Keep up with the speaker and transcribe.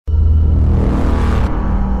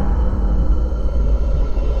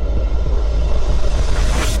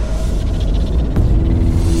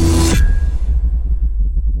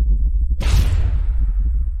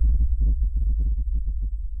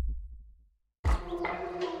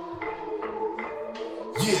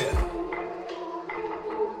Yeah.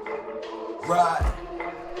 Right.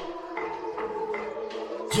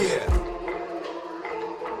 Yeah.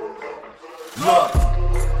 Look,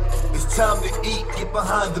 it's time to eat, get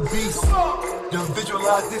behind the beast. Done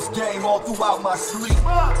visualize this game all throughout my sleep.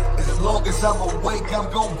 As long as I'm awake,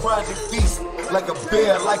 I'm gon' grind and feast. Like a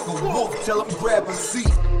bear, like a wolf, tell him grab a seat.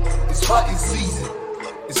 It's hunting season.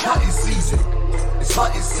 It's hunting season. It's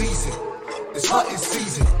hunting season. It's hunting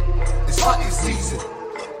season. It's hunting season.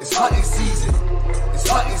 It's hunting season. It's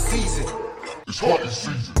hunting season. It's hunting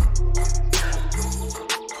season.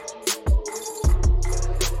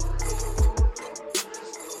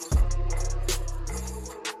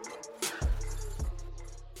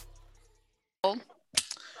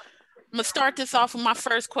 I'm gonna start this off with my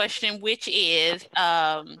first question, which is,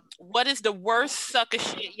 what is the worst sucker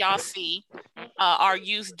shit y'all see our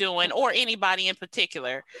youth doing, or anybody in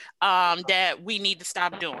particular, that we need to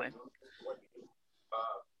stop doing?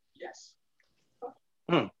 Yes.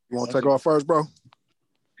 You want to take off first, bro?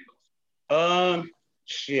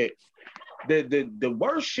 Shit. The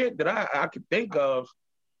worst shit that I could think of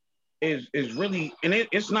is really, and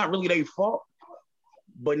it's not really their fault,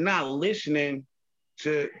 but not listening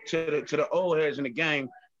to the old heads in the game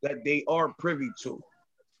that they are privy to.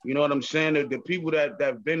 You know what I'm saying? The people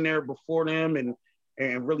that been there before them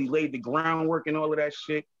and really laid the groundwork and all of that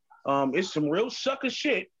shit. It's some real sucker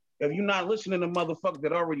shit if you're not listening to motherfuckers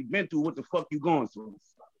that already been through what the fuck you going through.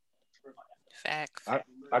 Facts.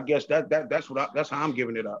 I guess that's how I'm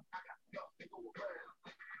giving it up.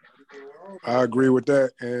 I agree with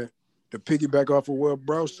that. And to piggyback off of what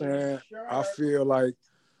bro saying, I feel like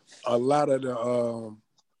a lot of the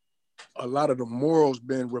morals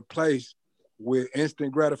been replaced with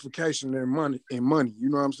instant gratification and money. You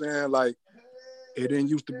know what I'm saying? Like, it didn't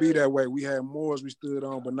used to be that way. We had morals we stood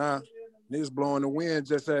on, but now niggas blowing the wind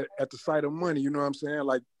just at the sight of money. You know what I'm saying?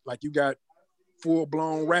 Like you got full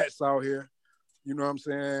blown rats out here. You know what I'm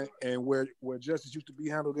saying? And where justice used to be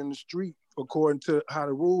handled in the street according to how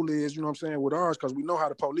the rule is. You know what I'm saying? With ours, because we know how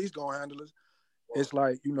the police gonna handle us. It's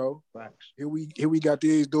like, you know, here we got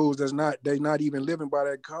these dudes they not even living by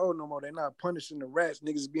that code no more. They're not punishing the rats.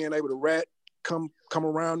 Niggas being able to come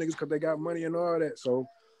around niggas because they got money and all that. So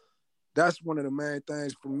that's one of the main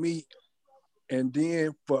things for me. And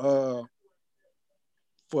then for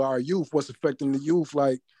our youth, what's affecting the youth,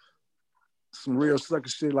 like some real sucker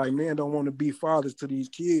shit, like men don't want to be fathers to these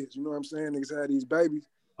kids. You know what I'm saying? Niggas have these babies.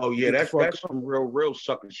 Oh yeah, that's some real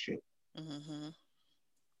sucker shit. Mm-hmm.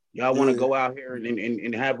 Y'all want to go out here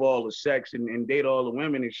and have all the sex and date all the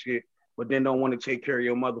women and shit, but then don't want to take care of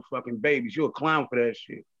your motherfucking babies. You're a clown for that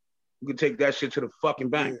shit. You can take that shit to the fucking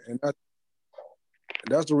bank. Yeah, and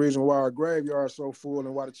that's the reason why our graveyard's so full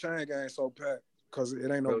and why the chain gang's so packed, because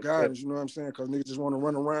it ain't no guidance, you know what I'm saying? Because niggas just want to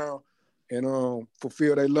run around and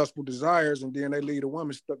fulfill their lustful desires, and then they leave the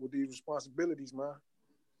woman stuck with these responsibilities, man.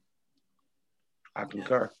 I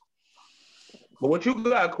concur. But what you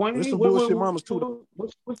got, Queen? There's some bullshit mamas too.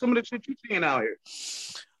 What's some of the shit you seeing out here?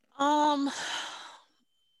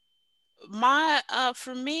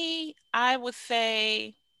 For me, I would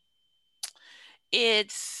say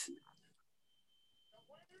it's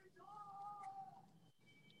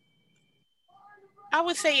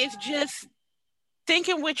just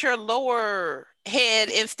thinking with your lower head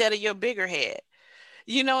instead of your bigger head.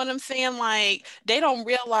 You know what I'm saying? Like, they don't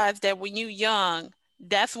realize that when you're young,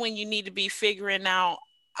 that's when you need to be figuring out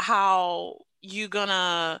how you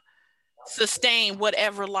gonna sustain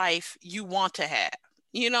whatever life you want to have.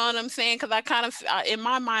 You know what I'm saying? Because I kind of, in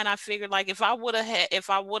my mind, I figured, like, if I would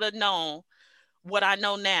have known what I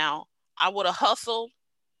know now, I would have hustled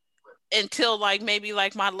until like maybe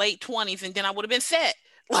like my late 20s, and then I would have been set.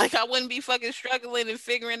 Like, I wouldn't be fucking struggling and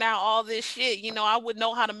figuring out all this shit. You know, I would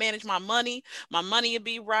know how to manage my money. My money would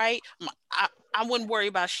be right. I wouldn't worry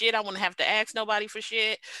about shit. I wouldn't have to ask nobody for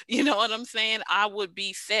shit. You know what I'm saying? I would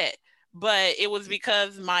be set. But it was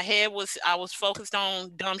because I was focused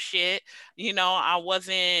on dumb shit. You know, I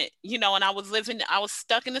wasn't, and I was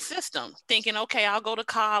stuck in the system thinking, okay, I'll go to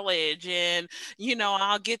college and,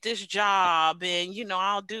 I'll get this job and,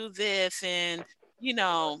 I'll do this and,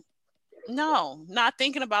 no, not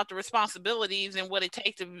thinking about the responsibilities and what it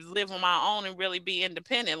takes to live on my own and really be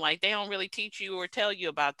independent. Like, they don't really teach you or tell you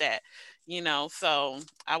about that, So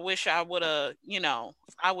I wish I would have,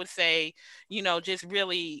 I would say, just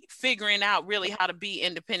really figuring out really how to be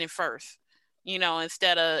independent first,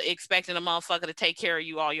 instead of expecting a motherfucker to take care of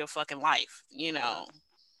you all your fucking life. Yeah,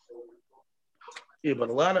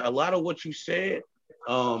 but a lot of what you said,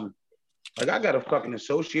 like, I got a fucking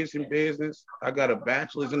associate's in business. I got a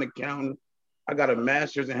bachelor's in accounting. I got a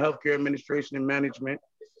master's in healthcare administration and management.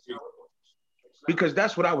 because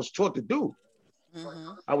that's what I was taught to do.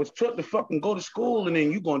 Mm-hmm. I was taught to fucking go to school and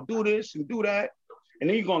then you're gonna do this and do that, and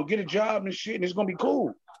then you're gonna get a job and shit, and it's gonna be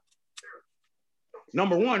cool.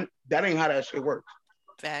 Number one, that ain't how that shit works.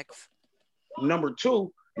 Facts. Number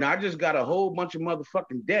two, now I just got a whole bunch of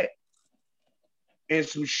motherfucking debt and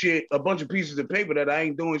some shit, a bunch of pieces of paper that I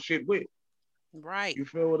ain't doing shit with. Right. You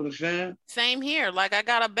feel what I'm saying? Same here. Like I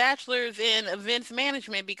got a bachelor's in events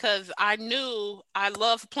management because I knew I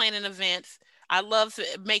love planning events. I love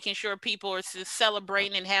making sure people are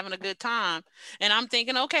celebrating and having a good time. And I'm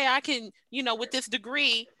thinking, okay, I can, with this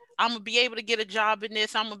degree, I'm gonna be able to get a job in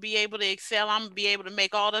this. I'm gonna be able to excel. I'm gonna be able to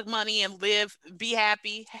make all the money and live, be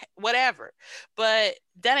happy, whatever. But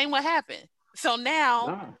that ain't what happened. So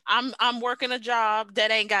now Nah. I'm working a job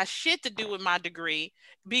that ain't got shit to do with my degree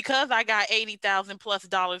because I got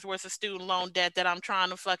 $80,000+ worth of student loan debt that I'm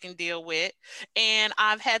trying to fucking deal with, and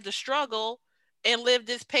I've had to struggle and live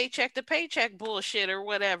this paycheck to paycheck bullshit or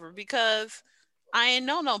whatever because I ain't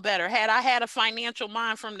know no better. Had I had a financial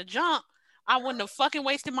mind from the jump, I wouldn't have fucking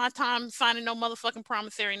wasted my time signing no motherfucking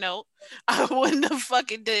promissory note. I wouldn't have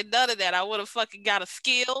fucking did none of that. I would have fucking got a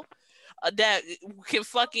skill that can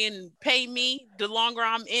fucking pay me. The longer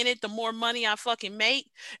I'm in it, the more money I fucking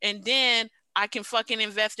make. And then I can fucking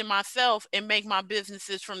invest in myself and make my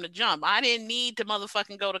businesses from the jump. I didn't need to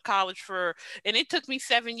motherfucking go to college and it took me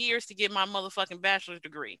 7 years to get my motherfucking bachelor's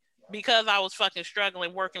degree because I was fucking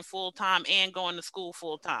struggling working full time and going to school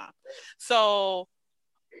full time. So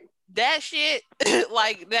that shit,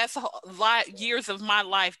 like that's years of my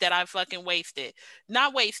life that I fucking wasted.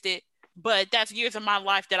 Not wasted, but that's years of my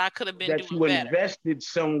life that I could have been That doing you better. invested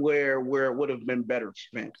somewhere where it would have been better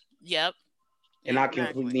spent. Yep. And exactly. I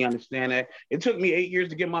completely understand that. It took me 8 years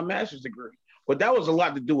to get my master's degree, but that was a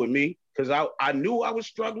lot to do with me because I knew I was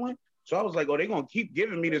struggling. So I was like, oh, they're going to keep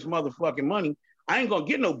giving me this motherfucking money. I ain't going to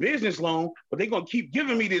get no business loan, but they're going to keep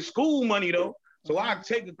giving me this school money though. So I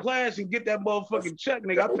take a class and get that motherfucking check,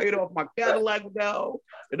 nigga. I paid off my Cadillac with that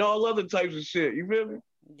and all other types of shit. You feel me?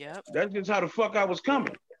 Yep. That's just how the fuck I was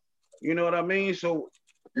coming. You know what I mean? So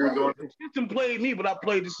the system played me, but I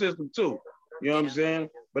played the system too. You know what I'm saying?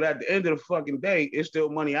 But at the end of the fucking day, it's still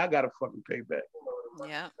money I gotta fucking pay back.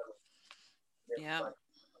 Yeah. Yeah.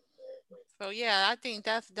 So yeah, I think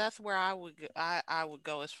that's where I would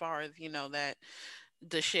go as far as that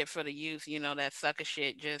the shit for the youth, that sucker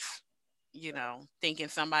shit, just thinking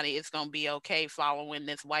somebody is gonna be okay following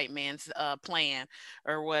this white man's plan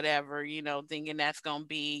or whatever, thinking that's gonna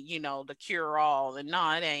be the cure all, and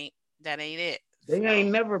no, it ain't. That ain't it. They ain't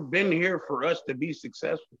never been here for us to be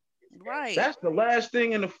successful. Right. That's the last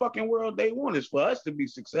thing in the fucking world they want is for us to be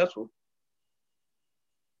successful.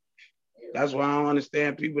 That's why I don't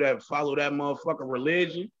understand people that follow that motherfucking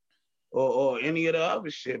religion or any of the other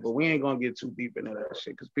shit. But we ain't gonna get too deep into that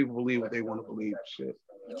shit because people believe what they want to believe. Shit.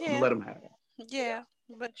 Yeah. Let them have it. Yeah,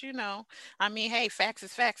 but I mean, hey, facts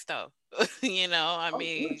is facts though. I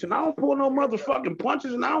mean, listen, I don't pull no motherfucking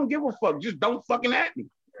punches, and I don't give a fuck. Just don't fucking at me.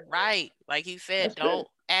 Right, like he said, don't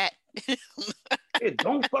at. Yeah,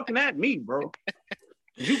 don't fucking at me, bro.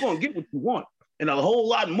 You gonna get what you want, and a whole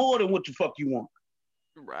lot more than what the fuck you want.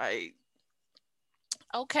 Right.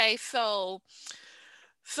 Okay, so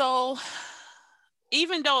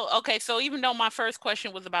even though my first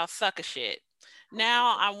question was about sucker shit,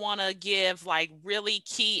 now I want to give like really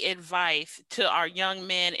key advice to our young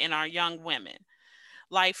men and our young women.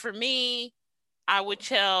 Like for me, I would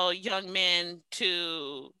tell young men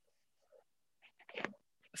to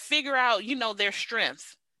figure out, their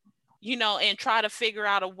strengths, and try to figure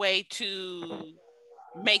out a way to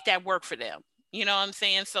make that work for them. You know what I'm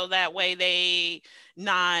saying? So that way they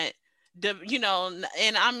not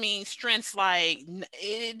and I mean strengths like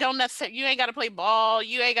it don't necessarily, you ain't got to play ball,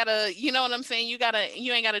 you ain't got to, you know what I'm saying, you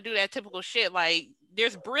ain't got to do that typical shit. Like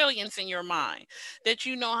there's brilliance in your mind that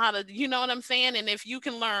you know how to, you know what I'm saying, and if you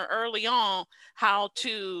can learn early on how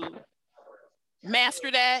to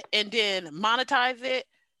master that and then monetize it,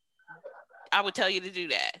 I would tell you to do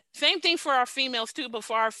that. Same thing for our females too, but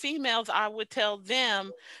for our females, I would tell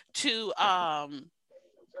them to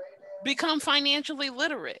become financially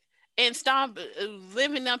literate and stop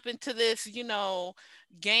living up into this,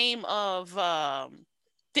 game of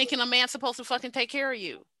thinking a man's supposed to fucking take care of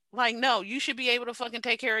you. Like, no, you should be able to fucking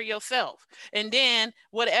take care of yourself. And then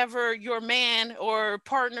whatever your man or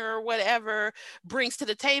partner or whatever brings to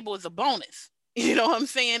the table is a bonus. You know what I'm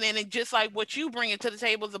saying? And it just like what you bring to the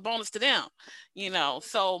table is a bonus to them.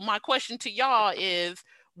 So my question to y'all is,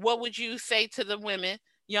 what would you say to the women,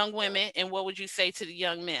 young women, and what would you say to the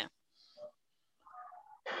young men?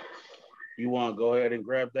 You want to go ahead and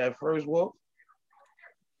grab that first, Wolf?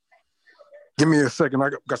 Give me a second.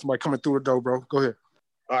 I got somebody coming through the door, bro. Go ahead.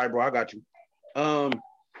 All right, bro, I got you. All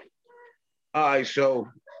right, so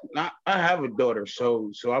I have a daughter,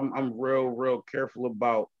 so I'm real careful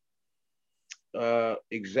about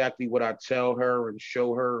exactly what I tell her and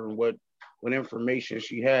show her and what information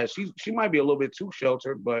she has. She might be a little bit too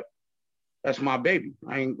sheltered, but that's my baby.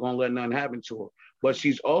 I ain't gonna let nothing happen to her. But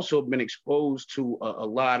she's also been exposed to a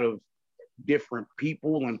lot of different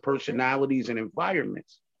people and personalities and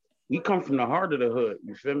environments. We come from the heart of the hood.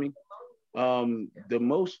 You feel me? The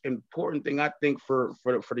most important thing I think for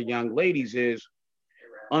the young ladies is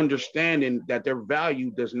understanding that their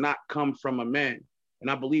value does not come from a man. And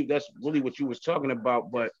I believe that's really what you was talking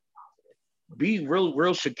about. But be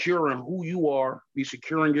real secure in who you are. Be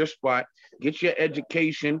secure in your spot. Get your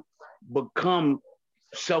education. Become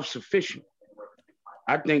self-sufficient.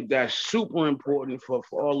 I think that's super important for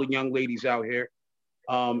all the young ladies out here,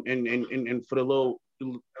 and for the little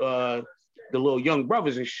young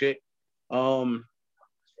brothers and shit.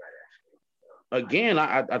 Again,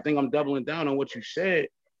 I think I'm doubling down on what you said.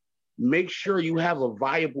 Make sure you have a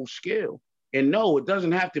viable skill. And no, it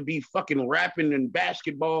doesn't have to be fucking rapping and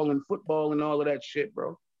basketball and football and all of that shit,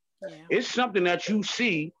 bro. Yeah. It's something that you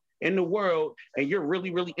see in the world and you're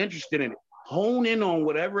really interested in it. Hone in on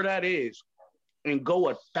whatever that is and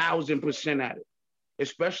go 1,000% at it,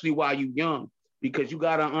 especially while you're young, because you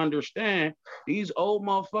got to understand these old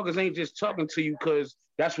motherfuckers ain't just talking to you because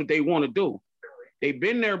that's what they want to do. They've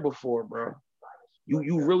been there before, bro.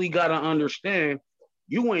 You really got to understand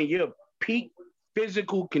you in your peak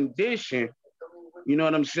physical condition, you know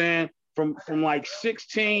what I'm saying? From like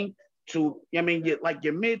 16 to, I mean, like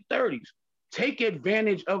your mid 30s. Take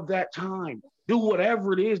advantage of that time. Do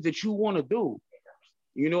whatever it is that you want to do.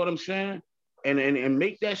 You know what I'm saying? And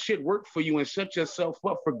make that shit work for you and set yourself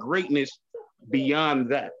up for greatness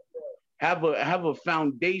beyond that. Have a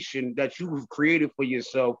foundation that you've created for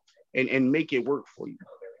yourself and make it work for you.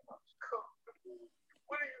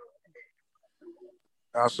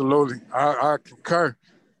 Absolutely. I concur.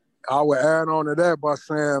 I would add on to that by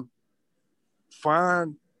saying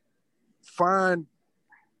find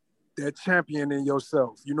that champion in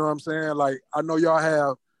yourself. You know what I'm saying? Like, I know y'all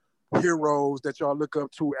have heroes that y'all look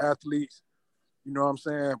up to, athletes, you know what I'm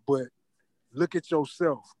saying? But look at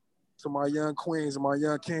yourself. To my young queens and my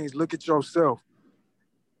young kings, look at yourself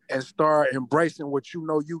and start embracing what you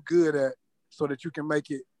know you good at so that you can make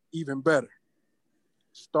it even better.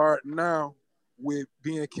 Start now with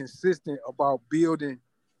being consistent about building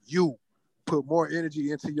you. Put more energy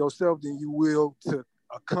into yourself than you will to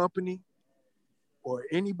a company or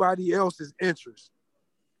anybody else's interest.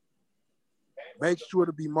 Make sure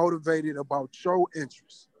to be motivated about your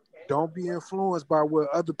interests. Don't be influenced by what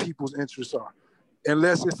other people's interests are,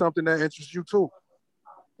 unless it's something that interests you too.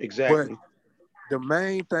 Exactly. But the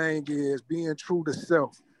main thing is being true to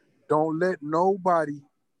self. Don't let nobody,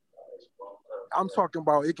 I'm talking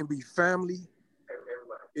about, it can be family,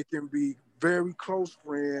 it can be very close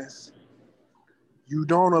friends. You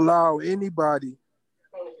don't allow anybody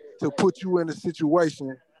to put you in a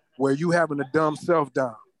situation where you having to dumb self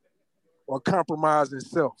down or compromising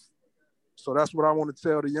self. So that's what I want to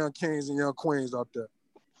tell the young kings and young queens out there.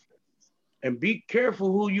 And be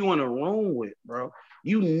careful who you in a room with, bro.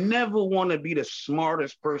 You never want to be the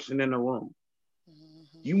smartest person in the room.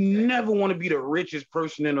 You never want to be the richest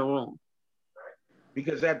person in the room.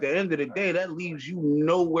 Because at the end of the day, that leaves you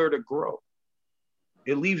nowhere to grow.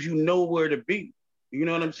 It leaves you nowhere to be. You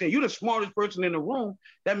know what I'm saying? You're the smartest person in the room.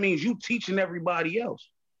 That means you teaching everybody else.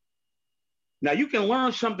 Now, you can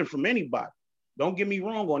learn something from anybody. Don't get me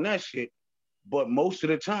wrong on that shit. But most of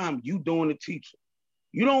the time, you doing the teaching.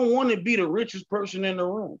 You don't want to be the richest person in the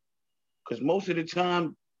room because most of the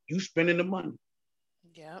time, you spending the money.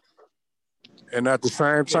 Yep. And at the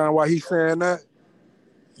same time, while he's saying that,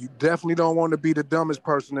 you definitely don't want to be the dumbest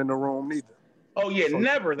person in the room neither. Oh, yeah, so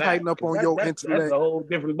never that. Tighten up on your intellect. That's a whole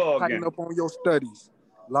different ballgame. Tighten up on your studies.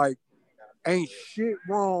 Like, ain't shit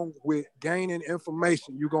wrong with gaining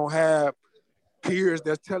information. You're going to have peers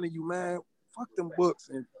that's telling you, man, fuck them books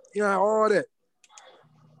and, you know, all that.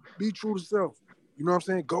 Be true to self. You know what I'm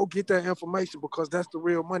saying? Go get that information because that's the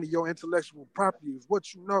real money. Your intellectual property is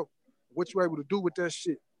what you know, what you're able to do with that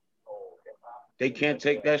shit. They can't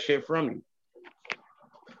take that shit from you.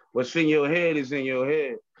 What's in your head is in your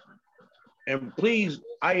head. And please,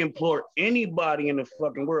 I implore anybody in the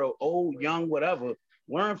fucking world, old, young, whatever,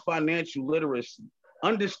 learn financial literacy.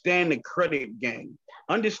 Understand the credit game.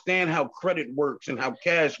 Understand how credit works and how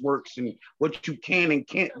cash works and what you can and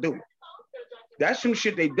can't do. That's some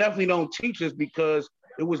shit they definitely don't teach us because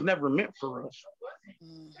it was never meant for us.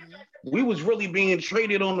 We was really being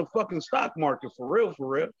traded on the fucking stock market, for real, for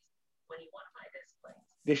real.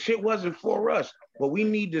 The shit wasn't for us. But we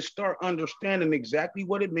need to start understanding exactly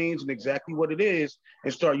what it means and exactly what it is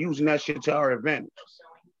and start using that shit to our advantage.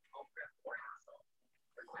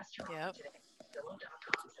 Yep.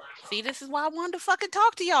 See, this is why I wanted to fucking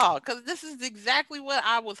talk to y'all, because this is exactly what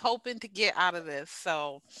I was hoping to get out of this.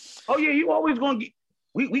 So, oh yeah, you always gonna get.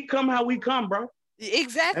 We come how we come, bro.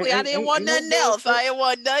 Exactly. I didn't want nothing else. I didn't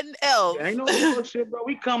want nothing else. Ain't no bullshit, bro.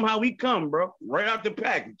 We come how we come, bro. Right out the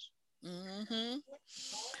package. Mm-hmm.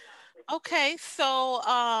 Okay, so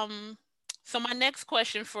my next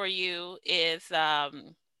question for you is,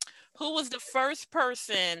 who was the first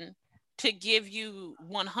person to give you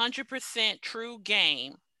 100% true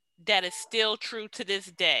game that is still true to this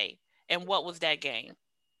day, and what was that game?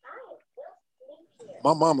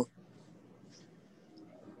 My mama.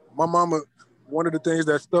 My mama, one of the things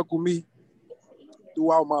that stuck with me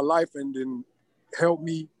throughout my life and then helped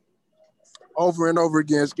me over and over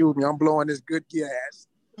again. Excuse me, I'm blowing this good gas.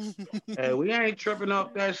 Hey, we ain't tripping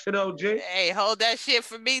off that shit, OJ. Hey, hold that shit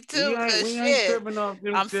for me too, we ain't tripping off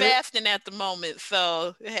I'm shit. fasting at the moment,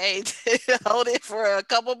 so hey, hold it for a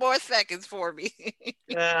couple more seconds for me.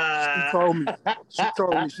 She told me,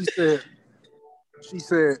 she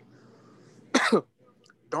said,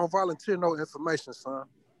 don't volunteer no information, son.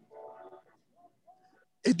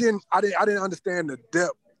 I didn't understand the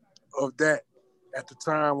depth of that at the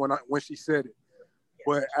time when she said it.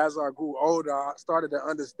 But as I grew older, I started to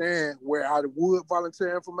understand where I would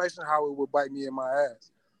volunteer information, how it would bite me in my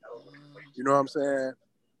ass. You know what I'm saying?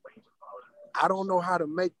 I don't know how to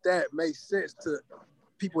make that make sense to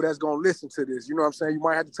people that's going to listen to this. You know what I'm saying? You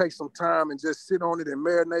might have to take some time and just sit on it and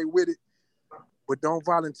marinate with it, but don't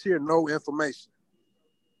volunteer no information.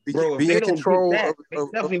 Be in control of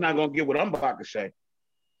definitely not going to get what I'm about to say.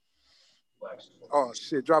 Oh,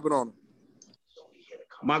 shit. Drop it on them.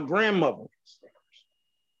 My grandmother,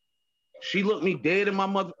 she looked me dead in my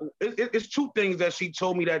mother. It's two things that she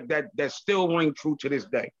told me that still ring true to this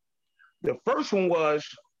day. The first one was,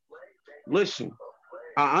 listen,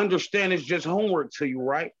 I understand it's just homework to you,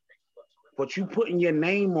 right? But you putting your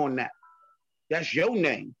name on that. That's your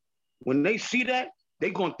name. When they see that,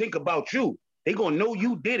 they going to think about you. They going to know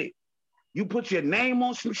you did it. You put your name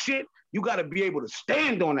on some shit, you got to be able to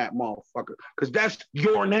stand on that motherfucker because that's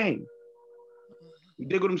your name. You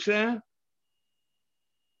dig what I'm saying?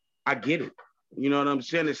 I get it. You know what I'm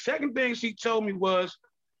saying? The second thing she told me was,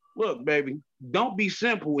 look, baby, don't be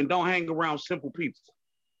simple and don't hang around simple people.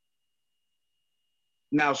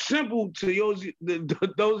 Now, simple to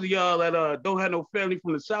those of y'all that don't have no family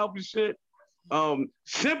from the South and shit,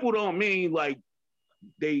 simple don't mean like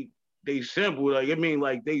they simple. Like it mean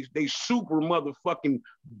like they super motherfucking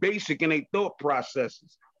basic in their thought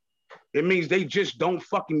processes. It means they just don't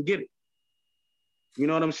fucking get it. You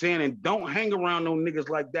know what I'm saying? And don't hang around no niggas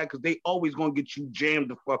like that because they always gonna get you jammed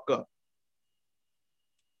the fuck up.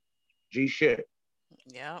 G shit.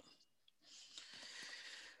 Yep.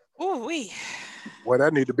 Ooh wee. Well,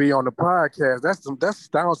 that need to be on the podcast. That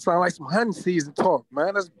sound like some hunting season talk,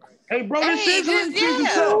 man. Hey, bro, this is hunting season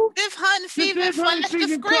talk. This hunting season slash the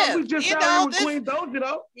script. We just out here with Queen Doja,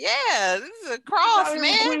 though. Yeah, this is a cross,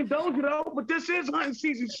 man. Queen Doja, though, but this is hunting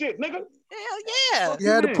season shit, nigga. Hell yeah. You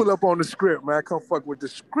had to pull up on the script, man. Come fuck with the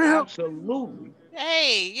script. Absolutely.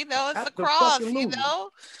 Hey, it's a cross,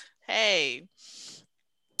 Hey.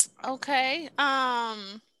 Okay.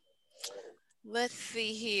 Let's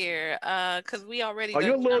see here. Cause we already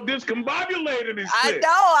you're a little discombobulated and shit. I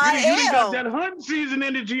know I am. You got that hunting season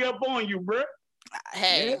energy up on you, bro.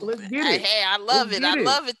 Hey, let's get it. Hey, I love it. I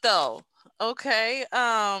love it though. Okay.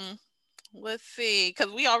 Let's see, because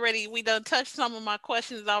we done touched some of my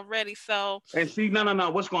questions already. So and see, no.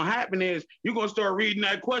 What's gonna happen is you're gonna start reading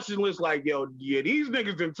that question list like, yo, yeah, these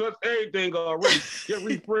niggas done touched everything already. Just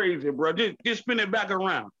rephrase it, bro. Just spin it back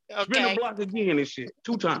around. Okay. Spin the block again and shit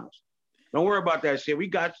 2 times. Don't worry about that shit. We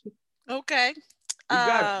got you. Okay. We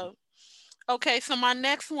got you. Okay, so my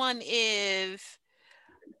next one is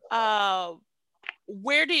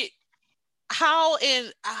when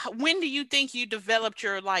do you think you developed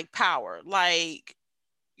your power, like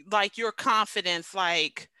your confidence,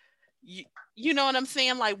 you know what I'm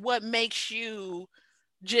saying, what makes you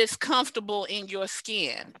just comfortable in your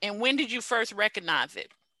skin, and when did you first recognize it?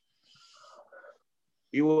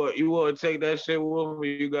 You want to take that shit with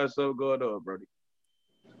me? You got something going on, buddy?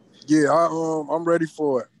 Yeah, I'm ready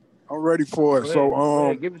for it.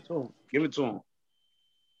 So give it to him.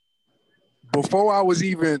 Before I was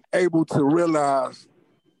even able to realize,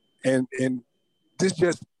 and this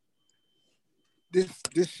shit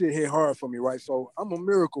hit hard for me, right? So I'm a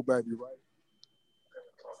miracle baby, right?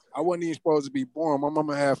 I wasn't even supposed to be born. My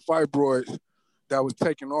mama had fibroids that was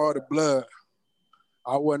taking all the blood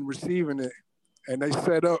I wasn't receiving it, and they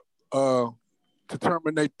set up to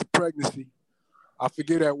terminate the pregnancy. I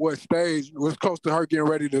forget at what stage. It was close to her getting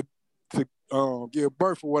ready to give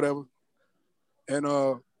birth or whatever, and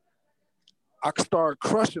I started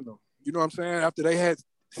crushing them. You know what I'm saying? After they had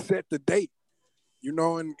set the date, you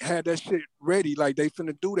know, and had that shit ready, like they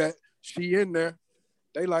finna do that. She in there.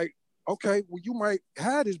 They like, okay, well, you might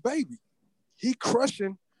have this baby. He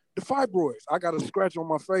crushing the fibroids. I got a scratch on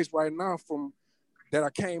my face right now from that I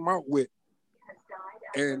came out with.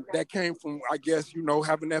 And that came from, I guess, you know,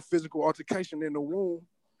 having that physical altercation in the womb.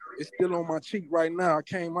 It's still on my cheek right now. I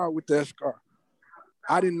came out with that scar.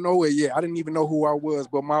 I didn't know it yet. I didn't even know who I was,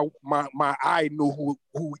 but my eye knew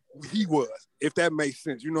who he was, if that makes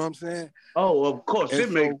sense. You know what I'm saying? Oh, of course. And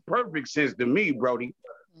it makes perfect sense to me, Brody.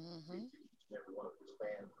 Mm-hmm.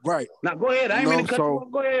 Right. Now go ahead. I ain't mean to cut you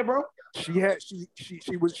off. Go ahead, bro.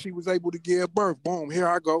 She was able to give birth. Boom, here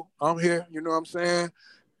I go. I'm here. You know what I'm saying?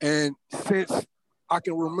 And since I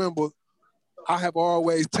can remember, I have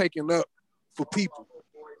always taken up for people.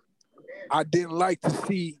 I didn't like to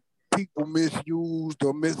see people misused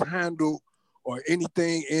or mishandled or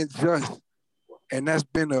anything unjust. And that's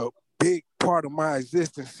been a big part of my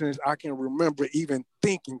existence since I can remember even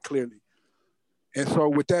thinking clearly. And so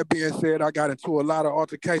with that being said, I got into a lot of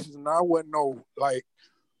altercations, and I wasn't no like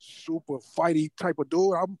super fighty type of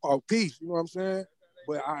dude. I'm about peace, you know what I'm saying?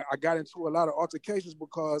 But I got into a lot of altercations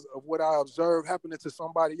because of what I observed happening to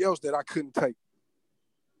somebody else that I couldn't take.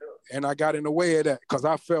 And I got in the way of that because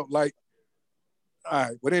I felt like, all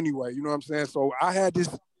right, but anyway, you know what I'm saying? So I had this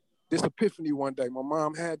epiphany one day. My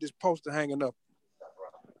mom had this poster hanging up,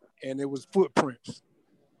 and it was footprints.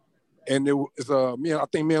 And it was I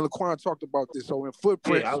think me and Laquan talked about this. So in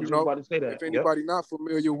footprints, I was just about to say that. If anybody not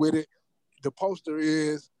familiar with it, the poster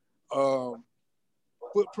is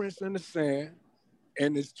footprints in the sand,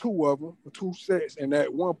 and it's two of them, two sets. And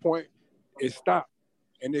at one point, it stopped,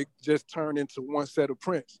 and it just turned into one set of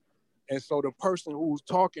prints. And so the person who's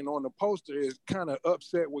talking on the poster is kind of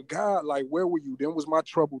upset with God, like, where were you? Them was my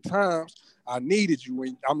troubled times. I needed you,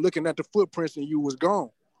 and I'm looking at the footprints, and you was gone.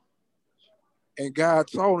 And God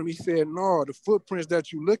told him, he said, no, the footprints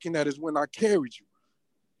that you're looking at is when I carried you.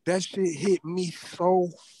 That shit hit me so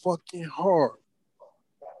fucking hard.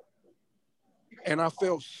 And I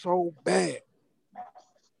felt so bad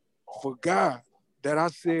for God that I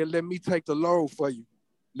said, let me take the load for you.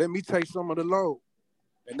 Let me take some of the load.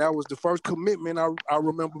 And that was the first commitment I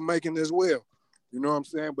remember making as well. You know what I'm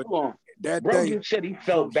saying? But that bro, day, you said he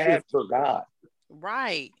felt bad for God.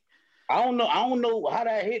 Right. I don't know how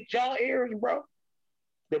that hit y'all ears, bro.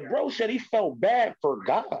 The bro said he felt bad for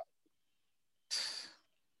God.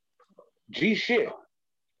 G shit.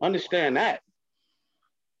 Understand that.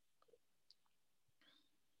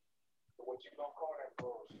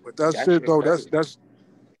 But that's it though. That's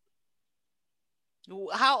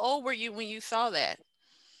How old were you when you saw that?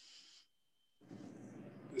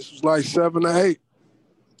 This was like 7 or 8.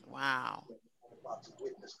 Wow.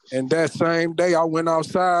 And that same day, I went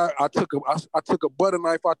outside. I took a butter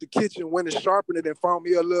knife out the kitchen, went and sharpened it, and found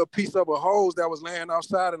me a little piece of a hose that was laying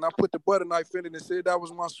outside. And I put the butter knife in it and said that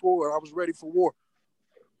was my sword. I was ready for war.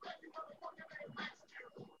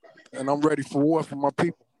 And I'm ready for war for my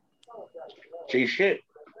people. Gee, shit.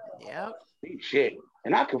 Yep. Gee, shit.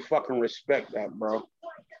 And I can fucking respect that, bro.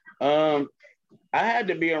 I had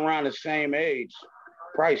to be around the same age,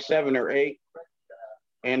 probably 7 or 8.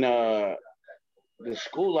 And the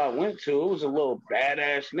school I went to, it was a little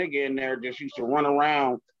badass nigga in there just used to run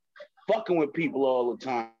around fucking with people all the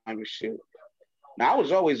time and shit. Now, I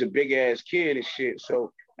was always a big ass kid and shit,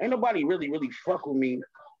 so ain't nobody really fuck with me.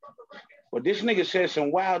 But this nigga said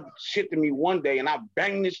some wild shit to me one day, and I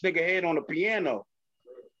banged this nigga head on the piano.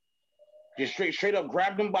 Just straight up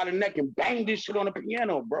grabbed him by the neck and banged this shit on the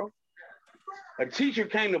piano, bro. A teacher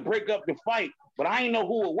came to break up the fight, but I didn't know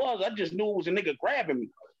who it was. I just knew it was a nigga grabbing me.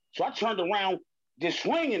 So I turned around just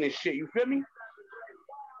swinging and shit, you feel me?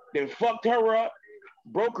 Then fucked her up,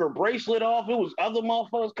 broke her bracelet off. It was other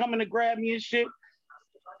motherfuckers coming to grab me and shit.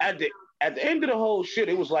 At the end of the whole shit,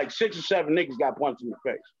 it was like 6 or 7 niggas got punched in the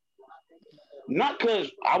face. Not because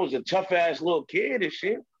I was a tough-ass little kid and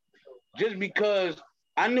shit, just because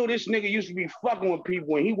I knew this nigga used to be fucking with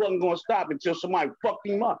people and he wasn't going to stop until somebody fucked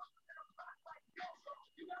him up.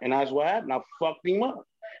 And that's what happened. I fucked him up.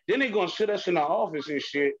 Then they going to sit us in the office and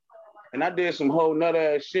shit. And I did some whole nut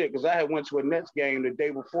ass shit because I had went to a Nets game the day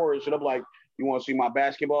before and shit. I'm like, you want to see my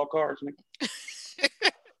basketball cards, nigga?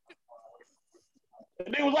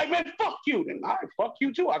 And they was like, man, fuck you. Then I fuck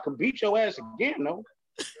you too. I could beat your ass again, though.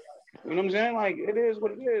 You know what I'm saying? Like, it is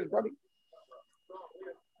what it is, buddy.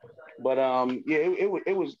 But yeah,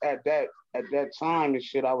 it was at that time and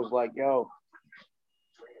shit. I was like, yo,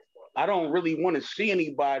 I don't really want to see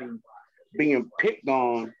anybody being picked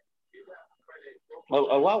on. A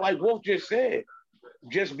lot like Wolf just said,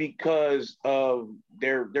 just because of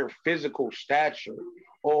their physical stature,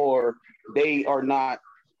 or they are not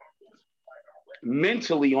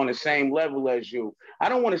mentally on the same level as you. I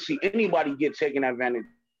don't want to see anybody get taken advantage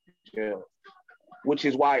of, which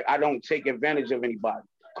is why I don't take advantage of anybody.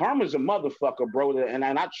 Karma's a motherfucker, bro, and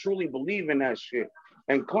I truly believe in that shit.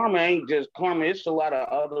 And karma ain't just karma. It's a lot of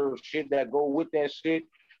other shit that go with that shit.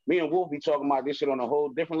 Me and Wolf be talking about this shit on a whole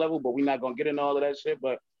different level, but we're not gonna get into all of that shit.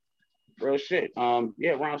 But real shit.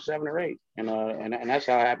 Yeah, around 7 or 8, and that's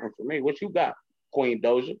how it happened for me. What you got, Queen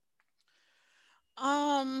Doja?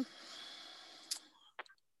 Um,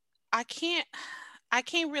 I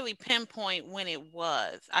can't really pinpoint when it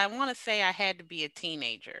was. I want to say I had to be a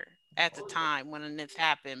teenager at the time when this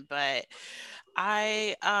happened, but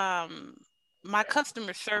I my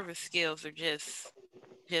customer service skills are just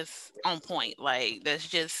on point. Like that's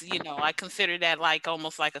just, I consider that like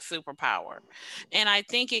almost like a superpower. And I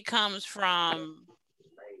think it comes from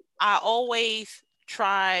I always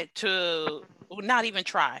try to well, not even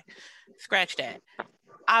try, scratch that.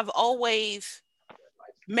 I've always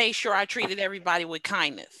made sure I treated everybody with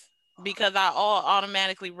kindness because I all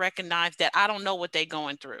automatically recognize that I don't know what they're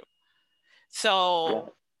going through.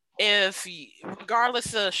 So if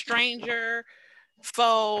regardless of stranger,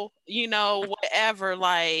 foe, whatever,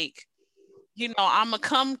 like, I'm gonna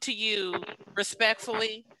come to you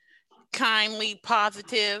respectfully, kindly,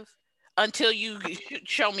 positive until you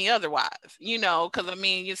show me otherwise, because I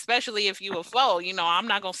mean, especially if you a foe, I'm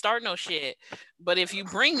not gonna start no shit. But if you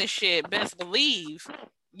bring the shit, best believe,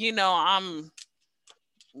 I'm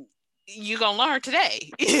you gonna learn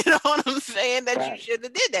today. You know what I'm saying? That you shouldn't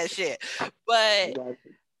have did that shit. But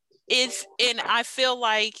and I feel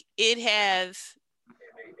like it has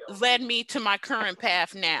led me to my current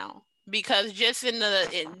path now. Because just in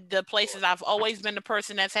the places I've always been the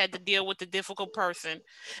person that's had to deal with the difficult person,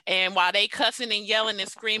 and while they cussing and yelling and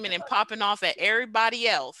screaming and popping off at everybody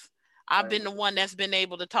else, I've been the one that's been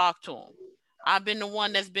able to talk to them. I've been the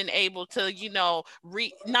one that's been able to,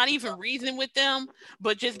 not even reason with them,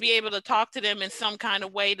 but just be able to talk to them in some kind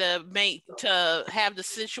of way to have the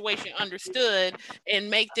situation understood and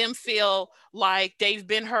make them feel like they've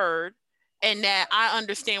been heard and that I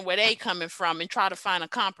understand where they coming from and try to find a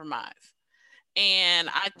compromise. And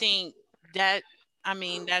I think that, I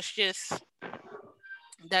mean, that's just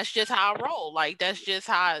how I roll. Like that's just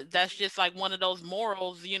like one of those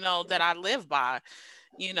morals, that I live by,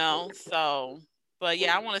 so but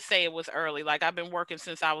yeah, I want to say it was early. Like I've been working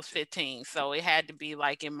since I was 15. So it had to be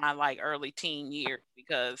like in my like early teen years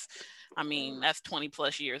because I mean that's 20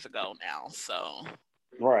 plus years ago now. So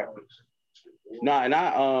right. No, and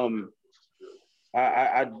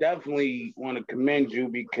I definitely want to commend you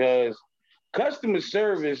because customer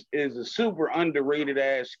service is a super underrated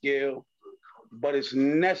ass skill, but it's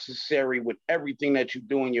necessary with everything that you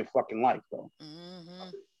do in your fucking life, though. Mm-hmm.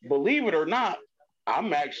 Believe it or not,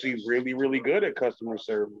 I'm actually really, really good at customer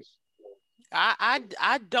service. I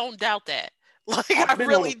don't doubt that. Like I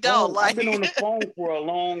really don't. Like I've been on the phone for a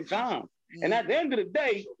long time, and at the end of the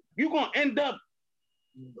day, you're gonna end up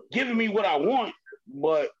giving me what I want,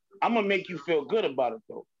 but I'm gonna make you feel good about it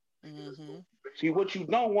though. Mm-hmm. See, what you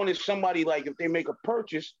don't want is somebody like if they make a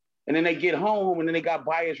purchase and then they get home and then they got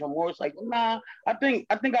buyer's remorse. Like, nah, I think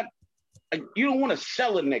you don't want to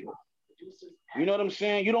sell a nigga. You know what I'm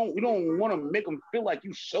saying? You don't want to make them feel like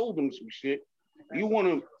you sold them some shit. You want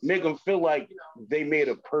to make them feel like they made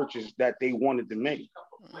a purchase that they wanted to make.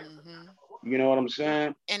 Mm-hmm. You know what I'm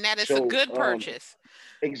saying? And that it's a good purchase.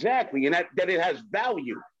 Exactly. And that it has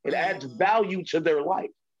value. It adds value to their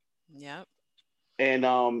life. Yep. And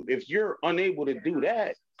if you're unable to do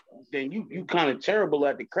that, then you kind of terrible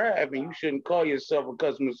at the craft and you shouldn't call yourself a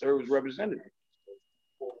customer service representative.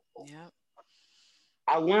 Yep.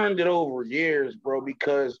 I learned it over years, bro,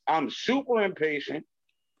 because I'm super impatient.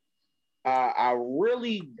 I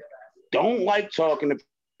really don't like talking to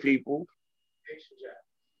people,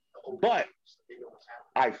 but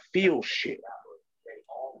I feel shit.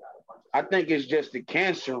 I think it's just the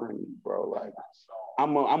cancer in me, bro. Like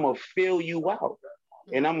I'm gonna feel you out,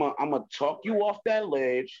 and I'm gonna talk you off that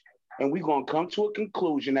ledge, and we're gonna come to a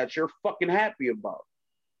conclusion that you're fucking happy about.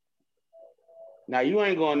 Now you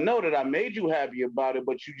ain't gonna know that I made you happy about it,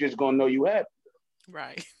 but you just gonna know you happy.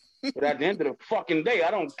 Right. But at the end of the fucking day,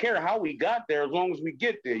 I don't care how we got there as long as we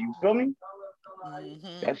get there. You feel me?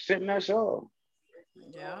 Mm-hmm. That's it and that's all.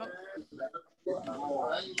 Yeah.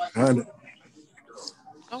 100.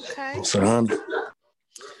 Okay. It's 100.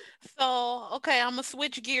 So, okay, I'm gonna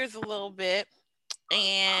switch gears a little bit,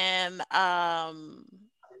 and I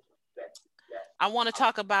want to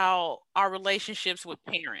talk about our relationships with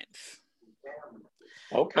parents.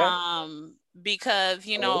 Okay. Um, because Oh,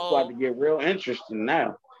 it's about to get real interesting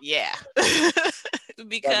now. yeah, About to get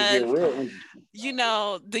because real interesting.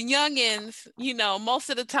 the youngins, most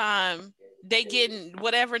of the time they getting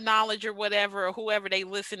whatever knowledge or whatever or whoever they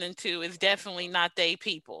listening to is definitely not they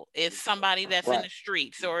people. It's somebody that's in Right. the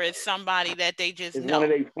streets or it's somebody that they just It's one of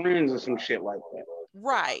know. their friends or some shit like that.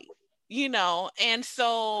 Right. And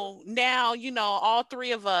so now, all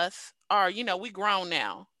three of us are, we grown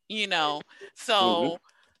now, Hmm. so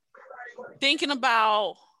thinking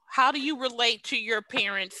about how do you relate to your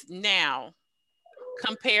parents now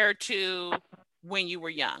compared to when you were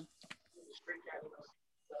young?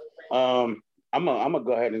 I'm gonna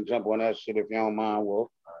go ahead and jump on that shit if you don't mind, Wolf.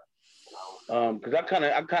 Because I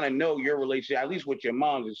kind of know your relationship, at least with your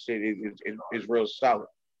mom and shit, is real solid.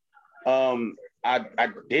 I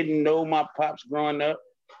didn't know my pops growing up.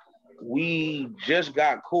 We just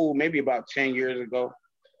got cool maybe about 10 years ago.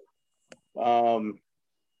 Um,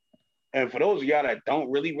 and for those of y'all that don't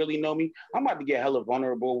really know me, I'm about to get hella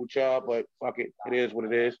vulnerable with y'all, but fuck it, it is what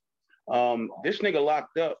it is. This nigga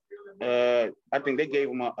locked up. I think they gave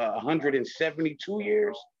him 172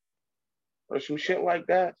 years or some shit like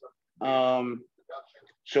that. Um,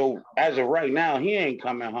 so as of right now, he ain't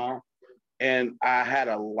coming home, and I had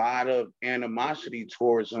a lot of animosity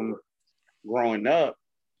towards him growing up,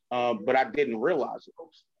 but I didn't realize it.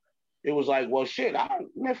 It was like, well, shit, I don't,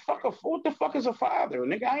 man, fuck a, what the fuck is a father,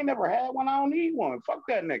 nigga? I ain't never had one. I don't need one. Fuck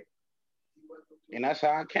that nigga. And that's how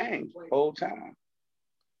I came the whole time.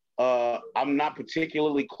 I'm not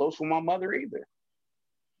particularly close with my mother either.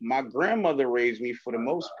 My grandmother raised me for the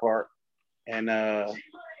most part, and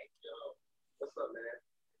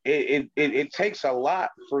it takes a lot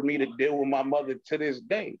for me to deal with my mother to this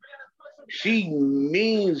day. She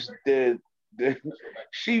means the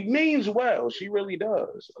she means well. She really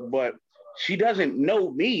does, but she doesn't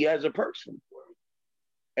know me as a person,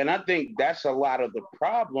 and I think that's a lot of the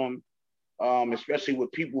problem, especially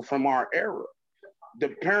with people from our era. The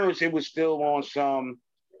parents, it was still on some,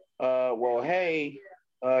 well, hey,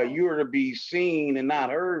 you're to be seen and not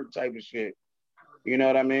heard type of shit. You know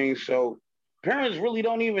what I mean? So parents really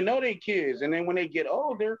don't even know their kids, and then when they get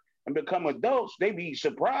older and become adults, they be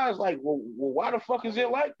surprised, like, well, why the fuck is it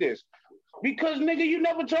like this? Because nigga, you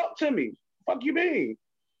never talk to me. Fuck you mean?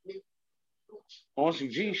 On some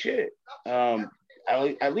G shit. Um,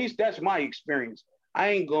 at least that's my experience. I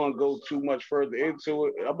ain't gonna go too much further into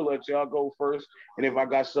it. I'm gonna let y'all go first, and if I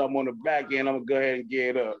got something on the back end, I'm gonna go ahead and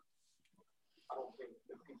get it up.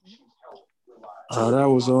 That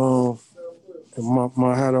was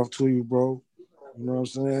my hat off to you, bro. You know what I'm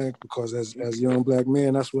saying? Because as young black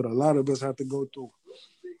men, that's what a lot of us have to go through.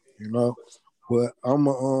 You know, but I'm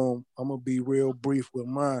gonna be real brief with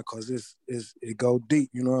mine because it go deep.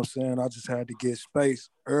 You know what I'm saying? I just had to get space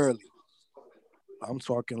early. I'm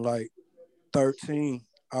talking like 13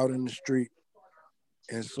 out in the street,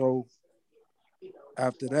 and so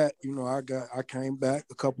after that, I came back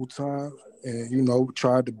a couple times and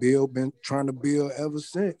tried to build, been trying to build ever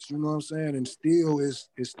since, you know what I'm saying? And still it's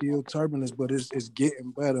still turbulence, but it's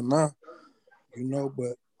getting better now,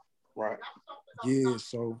 but Right. yeah,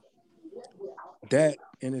 so that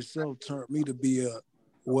in itself turned me to be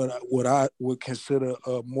what I would consider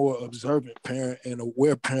a more observant parent and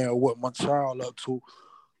aware parent of what my child up to,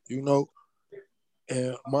 you know.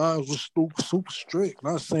 And mine was super strict.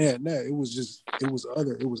 Not saying that it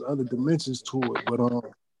was other dimensions to it. But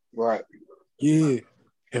Right. yeah,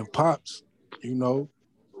 and pops, you know,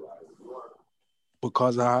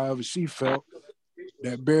 because of however she felt,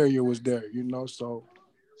 that barrier was there, So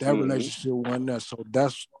that Mm-hmm. relationship wasn't there. So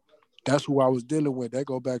that's who I was dealing with. That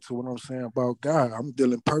go back to what I'm saying about God. I'm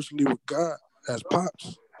dealing personally with God as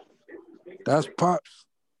pops. That's pops.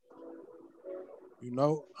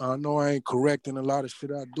 I know I ain't correcting a lot of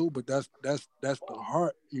shit I do, but that's the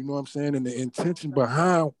heart, you know what I'm saying, and the intention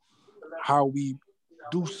behind how we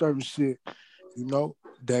do certain shit,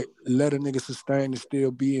 that let a nigga sustain and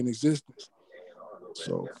still be in existence.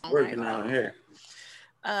 So All right. Working out here.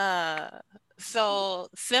 Uh, so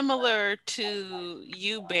similar to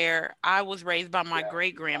you, Bear, I was raised by my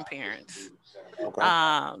great grandparents. Okay.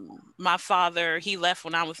 My father, he left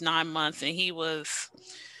when I was 9 months, and he was,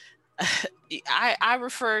 I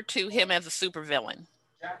refer to him as a supervillain.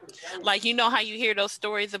 Like, how you hear those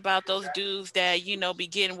stories about those dudes that, be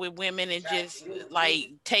getting with women and just like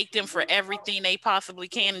take them for everything they possibly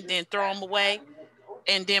can and then throw them away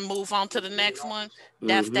and then move on to the next one.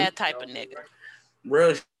 That's Mm-hmm. that type of nigga.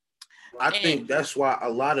 Real. I think that's why a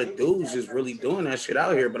lot of dudes is really doing that shit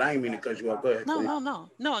out here. But I ain't mean to cut you off. Go ahead.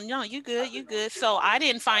 No. You good. So I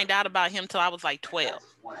didn't find out about him till I was like 12.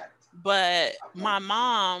 But my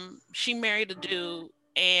mom, she married a dude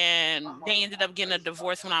and they ended up getting a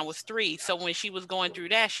divorce when I was 3. So when she was going through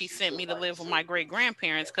that, she sent me to live with my great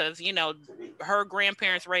grandparents because, you know, her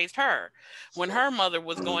grandparents raised her when her mother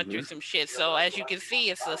was going through some shit. So as you can see,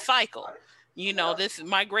 it's a cycle. You know, this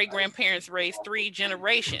my great grandparents raised 3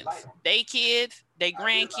 generations. They kids, they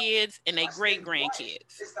grandkids, and they great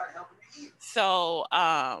grandkids. So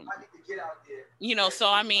you know, so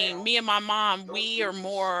I mean, me and my mom, we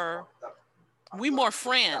more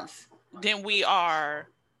friends than we are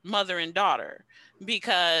mother and daughter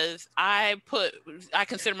because I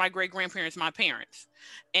consider my great grandparents my parents.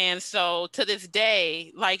 And so to this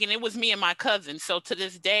day, like, and it was me and my cousin. So to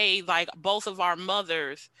this day, like both of our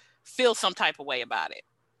mothers feel some type of way about it.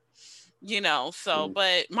 You know, so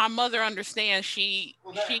but my mother understands. She's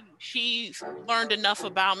learned enough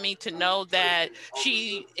about me to know that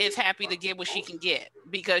she is happy to get what she can get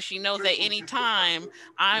because she knows that anytime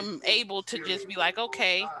I'm able to just be like,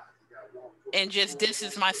 okay, and just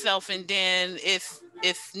distance myself, and then it's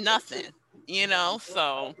nothing, you know.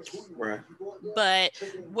 So Right. but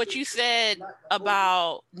what you said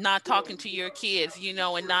about not talking to your kids, you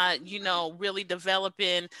know, and not, you know, really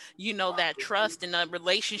developing, you know, that trust and a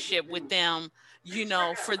relationship with them, you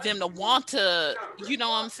know, for them to want to, you know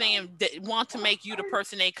what I'm saying, want to make you the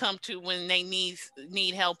person they come to when they need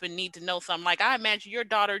help and need to know something. Like I imagine your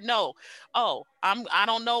daughter know, oh, I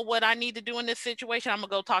don't know what I need to do in this situation. I'm gonna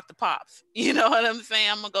go talk to pops. You know what I'm saying?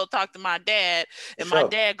 I'm gonna go talk to my dad, and my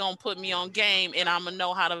dad gonna put me on game, and I'm gonna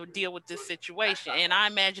know how to deal with this situation. And I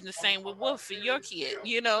imagine the same with Wolf for your kid.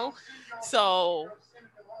 You know, so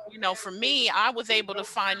you know, for me, I was able to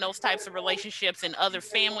find those types of relationships in other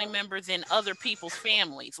family members and other people's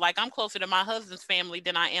families. Like I'm closer to my husband's family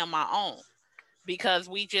than I am my own because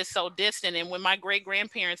we just so distant. And when my great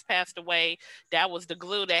grandparents passed away, that was the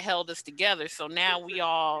glue that held us together. So now we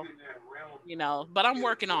all, you know, but I'm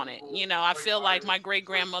working on it. You know, I feel like my great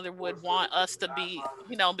grandmother would want us to be,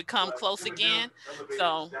 you know, become close again.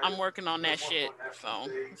 So I'm working on that shit. So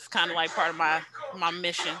it's kind of like part of my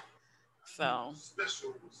mission. So,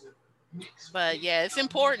 but yeah, it's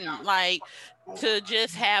important, like, to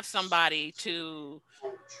just have somebody to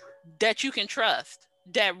that you can trust,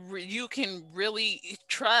 that you can really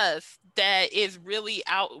trust, that is really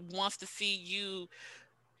out wants to see you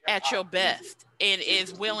at your best and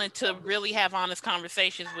is willing to really have honest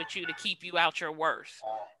conversations with you to keep you out your worst.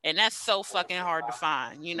 And that's so fucking hard to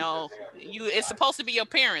find. You know, it's supposed to be your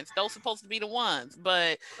parents, those supposed to be the ones,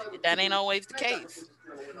 but that ain't always the case.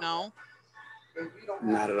 No.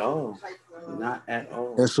 Not at all. Not at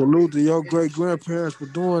all. And salute to your great grandparents for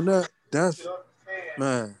doing that. That's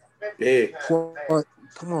man. Yeah. What?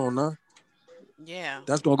 Come on now. Yeah.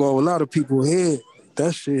 That's gonna go over a lot of people's head.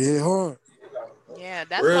 That shit hit hard. Yeah,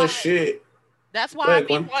 that's real why. Shit. That's why I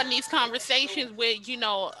be wanting these conversations with, you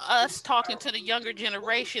know, us talking to the younger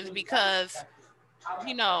generations because,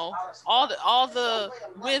 you know, all the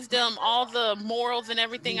wisdom, all the morals and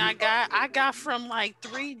everything I got from like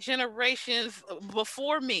 3 generations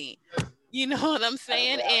before me. You know what I'm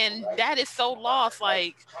saying? And that is so lost.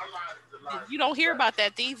 Like you don't hear about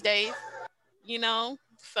that these days, you know?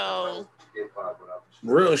 So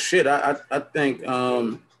real shit. I think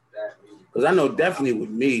because I know definitely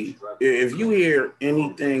with me, if you hear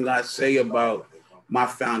anything I say about my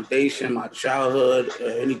foundation, my childhood,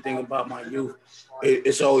 anything about my youth,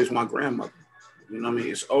 it's always my grandmother. You know what I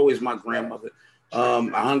mean? It's always my grandmother. I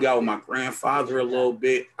hung out with my grandfather a little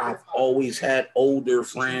bit. I've always had older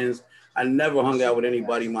friends. I never hung out with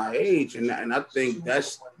anybody my age. And I think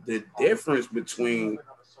that's the difference between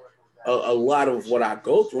a lot of what I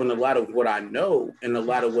go through and a lot of what I know and a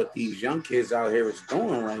lot of what these young kids out here is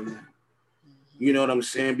doing right now. You know what I'm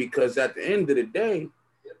saying? Because at the end of the day,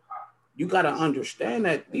 you got to understand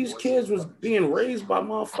that these kids was being raised by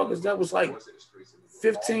motherfuckers that was like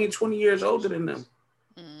 15, 20 years older than them.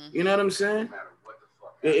 You know what I'm saying?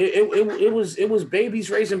 It was babies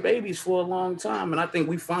raising babies for a long time. And I think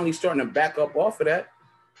we finally starting to back up off of that.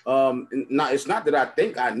 It's not that I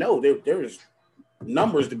think I know. There's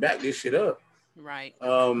numbers to back this shit up. Right.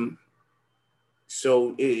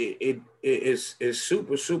 So it's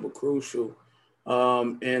super, super crucial.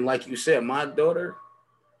 And like you said, my daughter,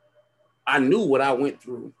 I knew what I went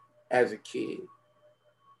through as a kid.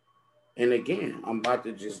 And again, I'm about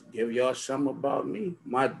to just give y'all something about me.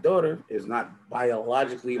 My daughter is not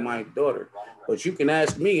biologically my daughter, but you can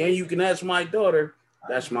ask me and you can ask my daughter,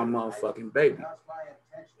 that's my motherfucking baby.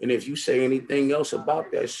 And if you say anything else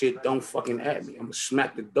about that shit, don't fucking at me. I'm gonna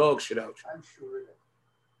smack the dog shit out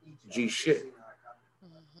you. G shit.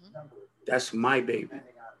 That's my baby.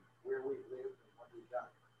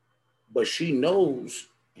 But she knows,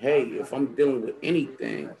 hey, if I'm dealing with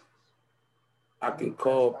anything, I can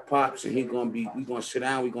call Pops and we gonna sit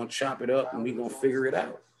down, we gonna chop it up and we gonna figure it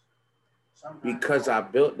out. Because I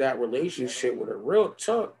built that relationship with her. Real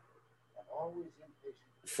talk.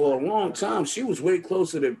 For a long time, she was way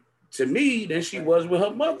closer to me than she was with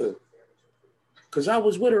her mother. Because I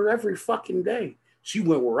was with her every fucking day. She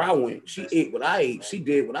went where I went. She ate what I ate. She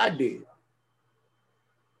did what I did.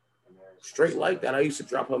 Straight like that. I used to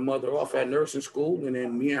drop her mother off at nursing school, and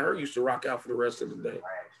then me and her used to rock out for the rest of the day.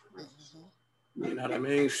 You know what I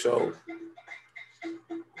mean? So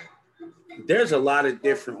there's a lot of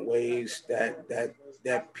different ways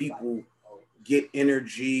that people get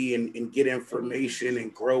energy and get information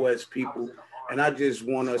and grow as people. And I just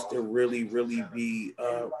want us to really, really be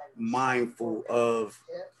mindful of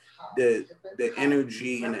the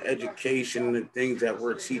energy and the education and the things that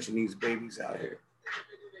we're teaching these babies out here.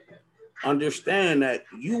 Understand that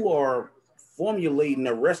you are formulating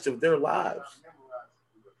the rest of their lives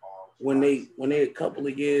when they a couple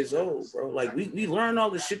of years old, bro. Like we learn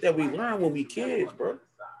all the shit that we learn when we kids, bro.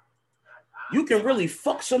 You can really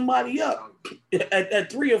fuck somebody up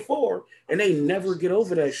at 3 or 4, and they never get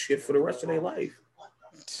over that shit for the rest of their life.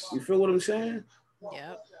 You feel what I'm saying?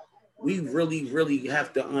 Yep. We really, really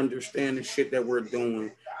have to understand the shit that we're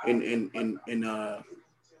doing and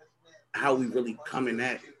how we really coming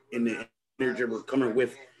at in the energy we're coming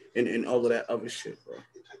with and all of that other shit, bro.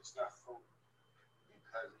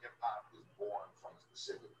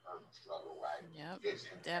 Yep,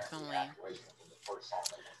 definitely.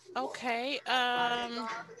 Okay.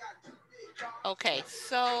 Okay,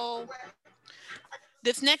 so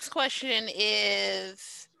this next question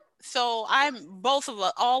is, so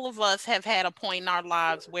all of us have had a point in our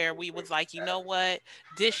lives where we was like, you know what,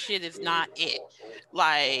 this shit is not it.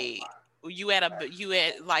 Like you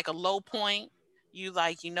at like a low point, you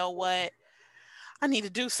like, you know what, I need to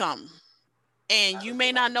do something. And you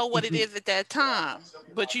may not know what it is at that time,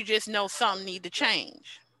 but you just know something need to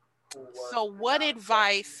change. So what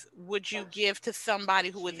advice would you give to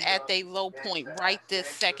somebody who is at their low point right this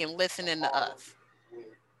second listening to us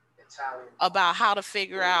about how to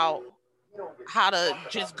figure out how to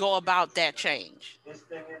just go about that change?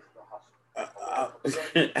 I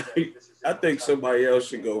think somebody else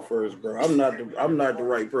should go first, bro. I'm not the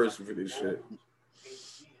right person for this shit.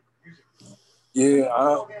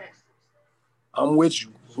 Yeah, I'm with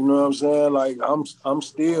you. You know what I'm saying? Like I'm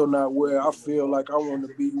still not where I feel like I want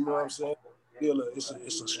to be. You know what I'm saying?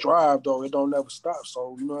 It's a strive though. It don't never stop.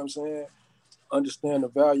 So you know what I'm saying? Understand the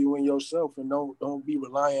value in yourself and don't be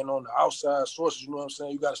relying on the outside sources. You know what I'm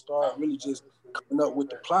saying? You got to start really just coming up with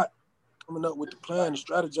the plot, coming up with the plan, and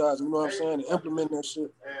strategizing. You know what I'm saying? And implementing that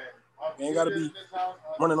shit. You ain't got to be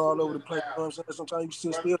running all over the place. You know what I'm saying? Sometimes you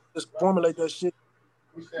sit still, just formulate that shit.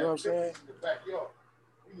 You know what I'm saying?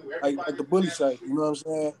 Like the bully say, you know what I'm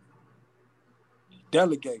saying?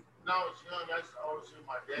 Delegate.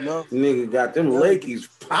 You know? Nigga got them Lakers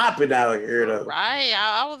popping out here though. Right.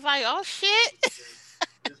 I was like, oh shit.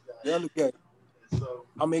 Delegate.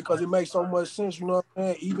 I mean, because it makes so much sense, you know what I'm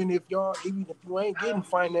saying? Even if you ain't getting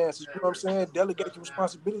finances, you know what I'm saying? Delegate the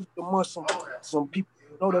responsibility amongst some people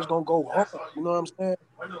you know that's gonna go hard, you know what I'm saying?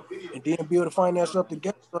 And then build the finance up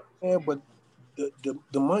together, you know what I'm saying?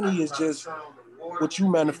 But the money is just what you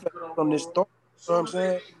manifest from this thought, you know what I'm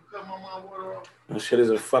saying? That shit is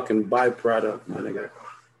a fucking byproduct, my nigga.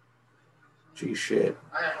 Gee, shit.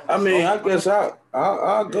 I mean, I guess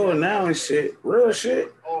I'll go now and shit. Real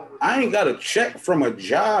shit. I ain't got a check from a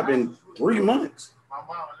job in 3 months.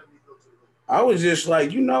 I was just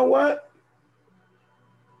like, you know what?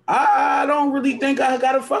 I don't really think I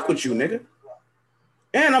gotta fuck with you, nigga.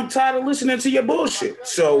 And I'm tired of listening to your bullshit.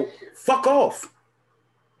 So fuck off.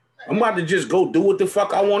 I'm about to just go do what the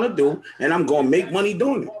fuck I want to do, and I'm gonna make money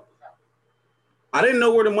doing it. I didn't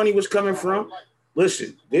know where the money was coming from.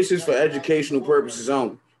 Listen, this is for educational purposes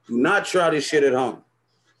only. Do not try this shit at home.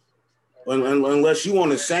 Unless you on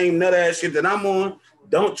the same nut ass shit that I'm on,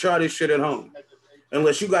 don't try this shit at home.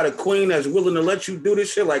 Unless you got a queen that's willing to let you do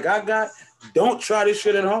this shit like I got, don't try this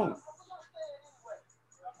shit at home.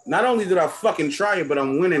 Not only did I fucking try it, but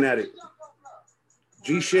I'm winning at it.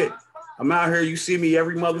 G shit. I'm out here, you see me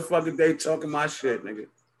every motherfucking day talking my shit, nigga.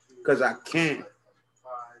 Because I can.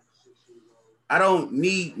 I don't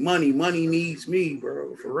need money. Money needs me,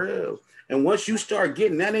 bro, for real. And once you start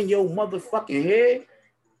getting that in your motherfucking head,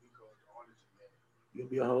 you'll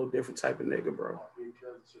be a whole different type of nigga, bro.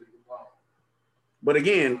 But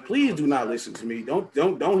again, please do not listen to me.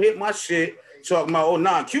 Don't hit my shit talking about, oh,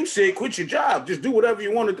 nah, Q said quit your job. Just do whatever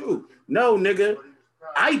you want to do. No, nigga,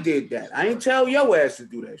 I did that. I ain't tell your ass to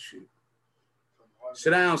do that shit.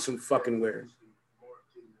 Sit down some fucking where.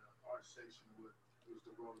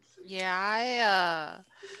 Yeah,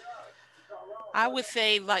 I would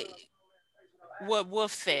say like what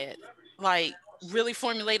Wolf said, like really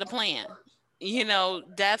formulate a plan.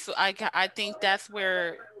 I think that's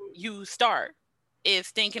where you start is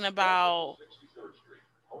thinking about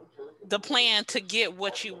the plan to get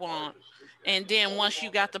what you want. And then once you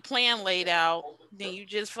got the plan laid out, then you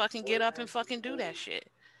just fucking get up and fucking do that shit.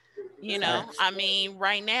 I mean,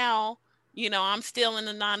 right now, I'm still in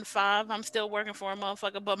the 9 to 5. I'm still working for a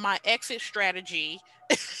motherfucker, but my exit strategy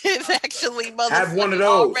is actually have one of motherfucking those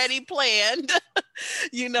already planned.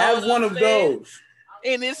 Have one of those.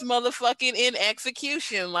 And it's motherfucking in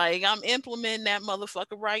execution. Like I'm implementing that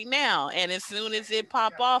motherfucker right now. And as soon as it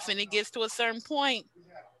pop off and it gets to a certain point,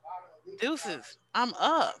 deuces, I'm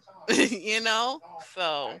up.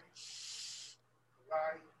 So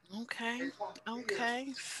okay.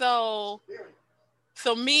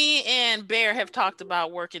 So me and Bear have talked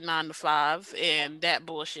about working 9 to 5 and that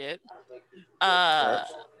bullshit.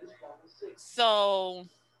 So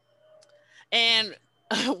and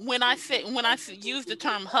use the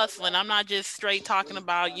term hustling, I'm not just straight talking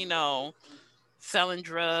about, selling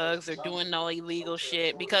drugs or doing no illegal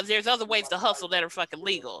shit, because there's other ways to hustle that are fucking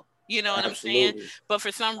legal. You know what Absolutely. I'm saying? But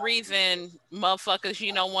for some reason, motherfuckers,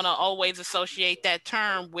 want to always associate that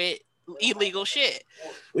term with illegal shit.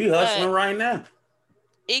 We hustling right now.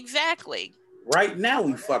 Exactly. Right now,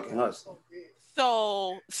 we fucking hustling.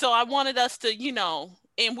 So I wanted us to,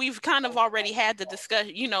 and we've kind of already had the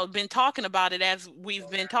discussion, been talking about it as we've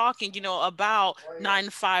been talking, about 9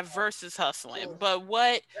 to 5 versus hustling. But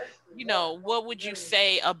what would you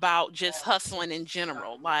say about just hustling in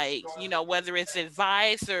general? Like, whether it's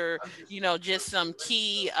advice or, just some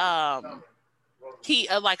key,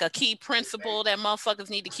 like a key principle that motherfuckers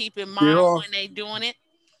need to keep in mind when they doing it?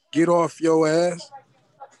 Get off your ass.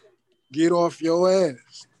 Get off your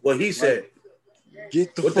ass. What he said.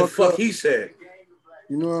 Get the what fuck the fuck up. He said.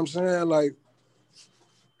 You know what I'm saying? Like,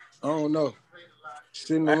 I don't know.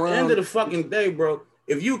 Sitting At around. the end of the fucking day, bro,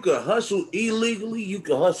 if you could hustle illegally, you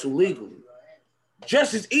could hustle legally.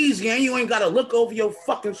 Just as easy, and you ain't got to look over your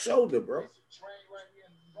fucking shoulder, bro.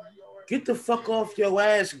 Get the fuck off your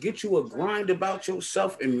ass, get you a grind about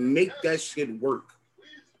yourself, and make that shit work.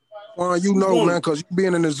 Well, man, because you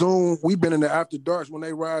been in the Zoom, we been in the after darks when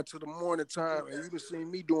they ride to the morning time, and you done seen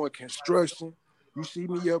me doing construction. You see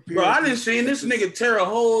me up here. Bro, I done seen this nigga tear a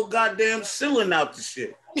whole goddamn ceiling out the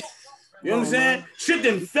shit. You know what I'm saying? Man. Shit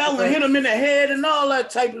done fell and hit him in the head and all that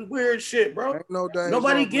type of weird shit, bro.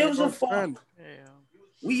 Nobody gives a fuck.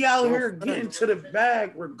 We out here getting to the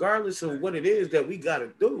bag regardless of what it is that we got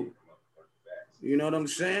to do. You know what I'm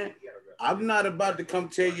saying? I'm not about to come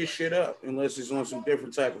tear your shit up unless it's on some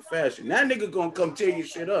different type of fashion. That nigga gonna come tear your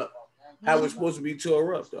shit up how it's supposed to be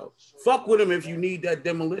tore up, though. Fuck with him if you need that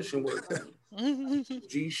demolition work.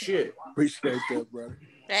 G shit. Appreciate that, brother.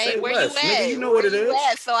 Hey, where you at? Nigga, you know what it is.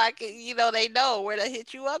 So I can, they know where to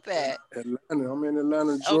hit you up at. Atlanta. I'm in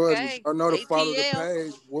Atlanta, Georgia. Okay. I know to follow the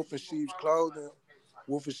page, Wolf and Sheep's Clothing,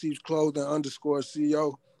 Wolf and Sheep's Clothing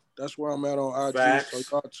 _CO. That's where I'm at on IG. Facts.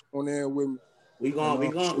 So y'all tune in with me. We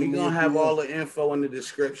gonna have all the info in the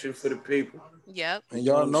description for the people. Yep. And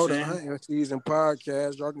y'all know the hunting season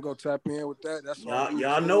podcast. Y'all can go tap in with that. That's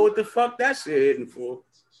y'all know what the fuck that's hitting for.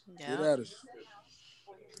 Yeah. That is.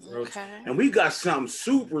 Okay. And we got something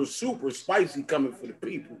super, super spicy coming for the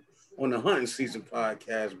people on the hunting season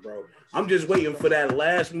podcast, bro. I'm just waiting for that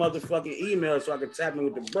last motherfucking email so I can tap in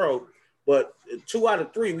with the bro. But 2 out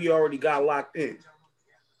of 3 we already got locked in.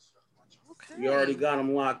 Okay. We already got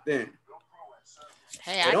them locked in.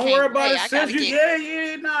 Hey, don't worry about it, sis.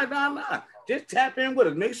 Nah. Just tap in with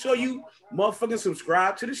us. Make sure you motherfucking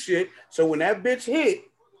subscribe to the shit so when that bitch hit,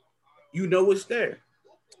 you know it's there.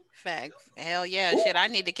 Facts. Hell yeah. Ooh. Shit, I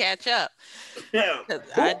need to catch up. Yeah.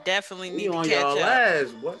 I definitely need to catch up.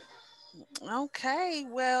 Ass, boy. Okay.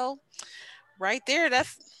 Well, right there,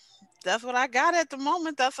 that's what I got at the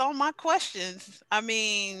moment. That's all my questions. I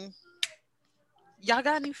mean, y'all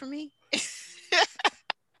got any for me?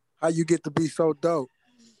 How you get to be so dope?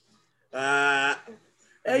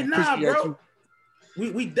 Hey, nah, bro.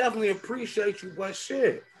 We definitely appreciate you, but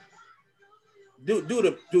shit. Do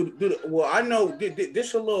the well, I know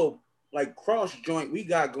this a little like cross joint we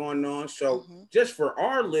got going on. So just for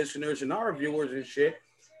our listeners and our viewers and shit,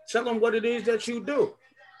 tell them what it is that you do.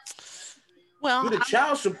 Well, You the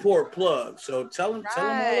child support plug. So tell them all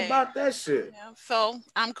right. about that shit. Yeah. So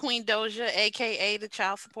I'm Queen Doja, aka the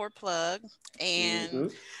Child Support Plug, and Mm-hmm.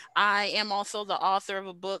 I am also the author of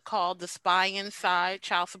a book called The Spy Inside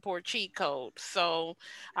Child Support Cheat Code. So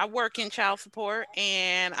I work in child support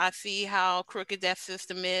and I see how crooked that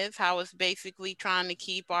system is, how it's basically trying to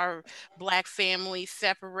keep our black families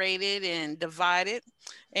separated and divided,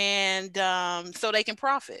 and so they can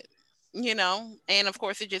profit. And of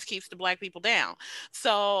course, it just keeps the black people down.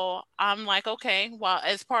 So I'm like, okay, well,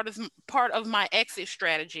 as part of my exit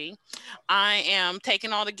strategy, I am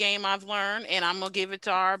taking all the game I've learned and I'm gonna give it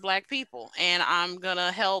to our black people. And I'm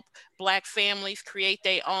gonna help black families create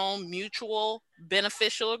their own mutual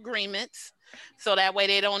beneficial agreements. So that way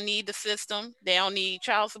they don't need the system, they don't need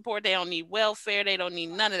child support, they don't need welfare, they don't need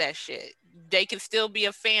none of that shit. They can still be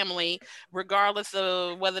a family regardless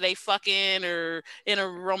of whether they fucking or in a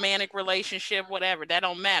romantic relationship, whatever. That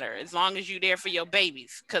don't matter as long as you there for your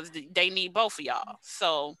babies because they need both of y'all.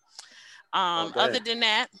 So other Okay. than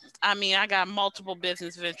that, I mean, I got multiple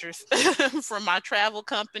business ventures from my travel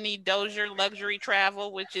company, Dozier Luxury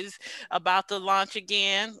Travel, which is about to launch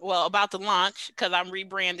again. Well, about to launch because I'm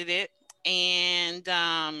rebranded it. And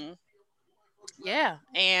yeah,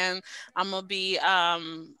 and I'm gonna be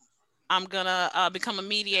I'm gonna become a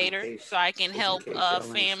mediator so I can Just in help case y'all ain't see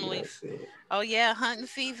that families. shit. Oh yeah, hunting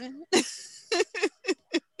season. In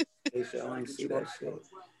case y'all ain't see that shit.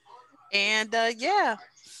 And yeah,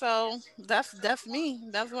 so that's me.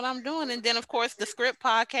 That's what I'm doing. And then of course the script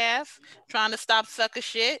podcast, trying to stop sucker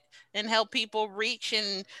shit and help people reach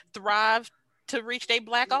and thrive to reach their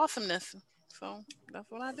black awesomeness. So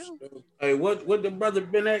that's what I do. Hey, what the brother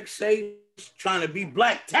Ben X say? He's trying to be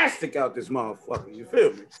black-tastic out this motherfucker. You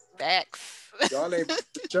feel me? Facts. Y'all ain't peep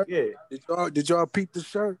the shirt. Yeah. Did y'all peep the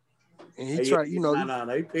shirt? And he Hey, yeah, tried, yeah,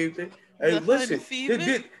 no, he peeped it. Hey, The hunting listen,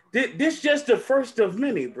 season. this just the first of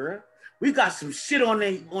many, bro. We got some shit on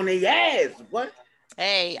they ass. What?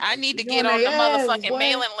 Hey, I need to We get on on their the ass, motherfucking boy.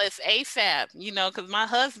 mailing list ASAP, because my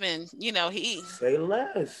husband, Say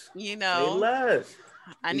less. you Say know, less.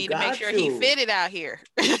 I We need to make got sure he you. fitted out here.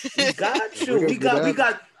 We got you. real We good got we at it.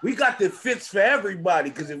 got we got the fits for everybody.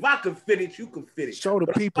 Because if I can fit it, you can fit it. Show the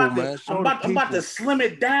But people, man. Show the I'm about to people. slim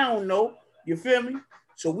it down, though. You feel me?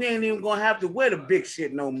 So we ain't even gonna have to wear the big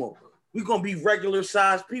shit no more. We gonna be regular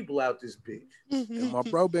sized people out this bitch. And my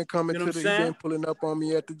bro been coming You know what I'm he been saying? pulling up on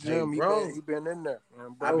me at the Hey, gym. bro. He been in there.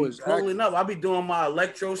 And I bro be is pulling active. up. I be doing my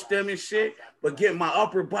electro stem and shit, but getting my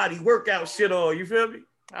upper body workout shit on. You feel me?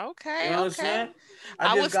 You Okay, know what I'm okay. saying? I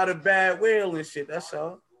I just was got a bad wheel and shit. That's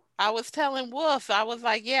all. I was telling Wolf, I was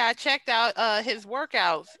like, yeah, I checked out his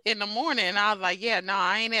workouts in the morning. And I was like, yeah, no,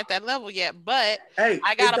 I ain't at that level yet, but Hey,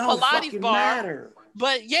 I got it a don't Pilates fucking bar. matter.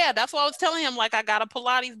 But yeah, that's what I was telling him. Like, I got a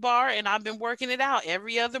Pilates bar and I've been working it out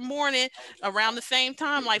every other morning around the same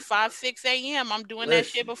time, like 5, 6 a.m. I'm doing that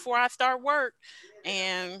shit Listen, before I start work.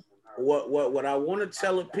 And what I want to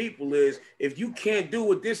tell the people is if you can't do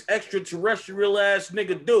what this extraterrestrial ass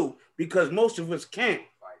nigga do, because most of us can't,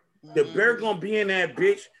 the bear mhm. gonna be in that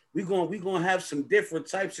bitch. We gonna have some different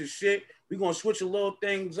types of shit. We gonna switch a little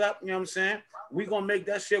things up. You know what I'm saying? We gonna make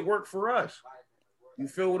that shit work for us. You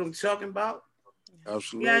feel what I'm talking about? We ain't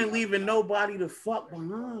Absolutely. leaving nobody the fuck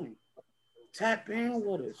behind. Tap in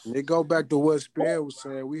with us. And it go back to what Span was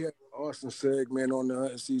saying. We had an awesome segment on the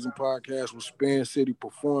Hunting Season podcast with Span City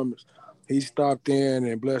Performance. He stopped in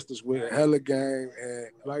and blessed us with a hella game. And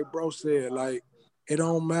like bro said, like, it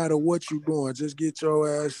don't matter what you doing. Just get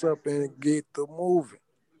your ass up and get the moving.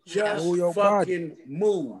 Yep. Just Move your body. fucking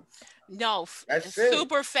move. No, That's it.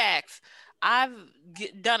 super facts. I've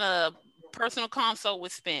done a personal consult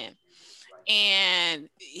with Spin. And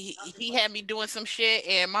he had me doing some shit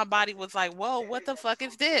and my body was like, whoa, what the fuck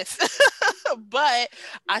is this? But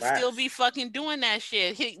I still be Facts. fucking doing that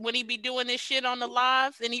shit. When he be doing this shit on the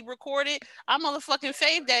lives and he record it, I motherfucking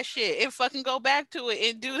save that shit and fucking go back to it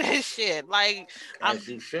and do that shit. Like, I'm, As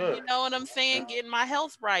you you should. know what I'm saying, getting my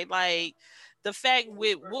health right. Like, the fact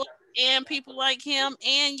with Wolf and people like him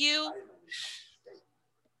and you,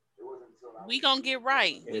 we gonna get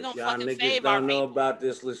right. We If gonna y'all fucking niggas save our don't know people. about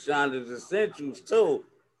this Lashandra's Essentials too,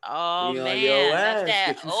 Oh be on your man, that's ass.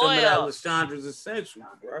 that Get you some of that oil. Lashandra's Essentials,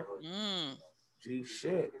 bro. Mm. Gee,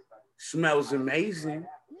 shit. Smells amazing.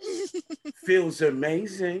 Feels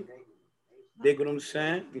amazing. Dig what I'm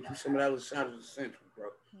saying? Get you some of that Lashandra's Essentials, bro.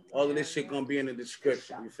 All of this shit gonna be in the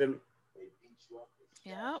description. You feel me?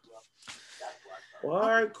 Yep. All All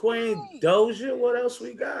right, Queen right. Doja. What else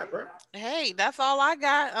we got, bro? Hey, that's all I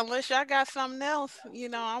got. Unless y'all got something else,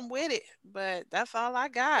 I'm with it. But that's all I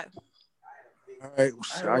got. All right,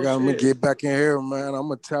 I'm gonna get back in here, man. I'm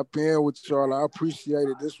gonna tap in with y'all. I appreciate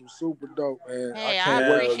it. This was super dope, man. Hey, I can't I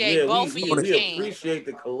wait. appreciate both of you, we King. appreciate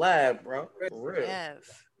the collab, bro. For real.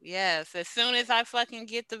 Yes. As soon as I fucking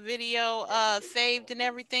get the video saved and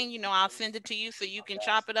everything, you know, I'll send it to you so you can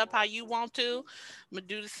chop it up how you want to. I'm gonna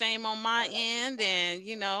do the same on my end, and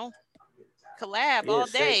you know, collab all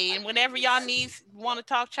day. And whenever y'all want to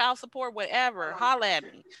talk child support, whatever, holla at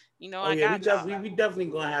me. You know, I got y'all. We definitely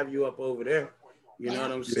gonna have you up over there. You know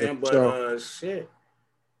what I'm saying? Yeah, but shit.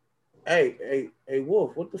 Hey,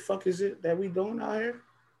 Wolf, what the fuck is it that we doing out here?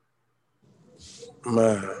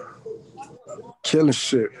 man, killing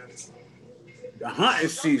shit. The hunting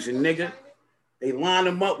season, nigga. They line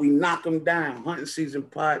them up, we knock them down. Hunting season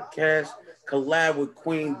podcast, collab with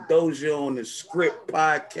Queen Doja on the Script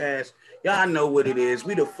podcast. Y'all know what it is.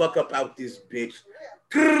 We the fuck up out this bitch.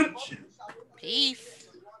 Peace.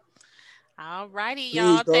 All righty,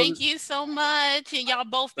 y'all. Thank you so much, and y'all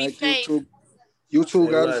both be safe. You too,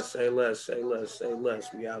 guys. Say less.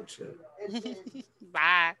 We out here.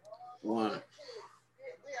 Bye. One.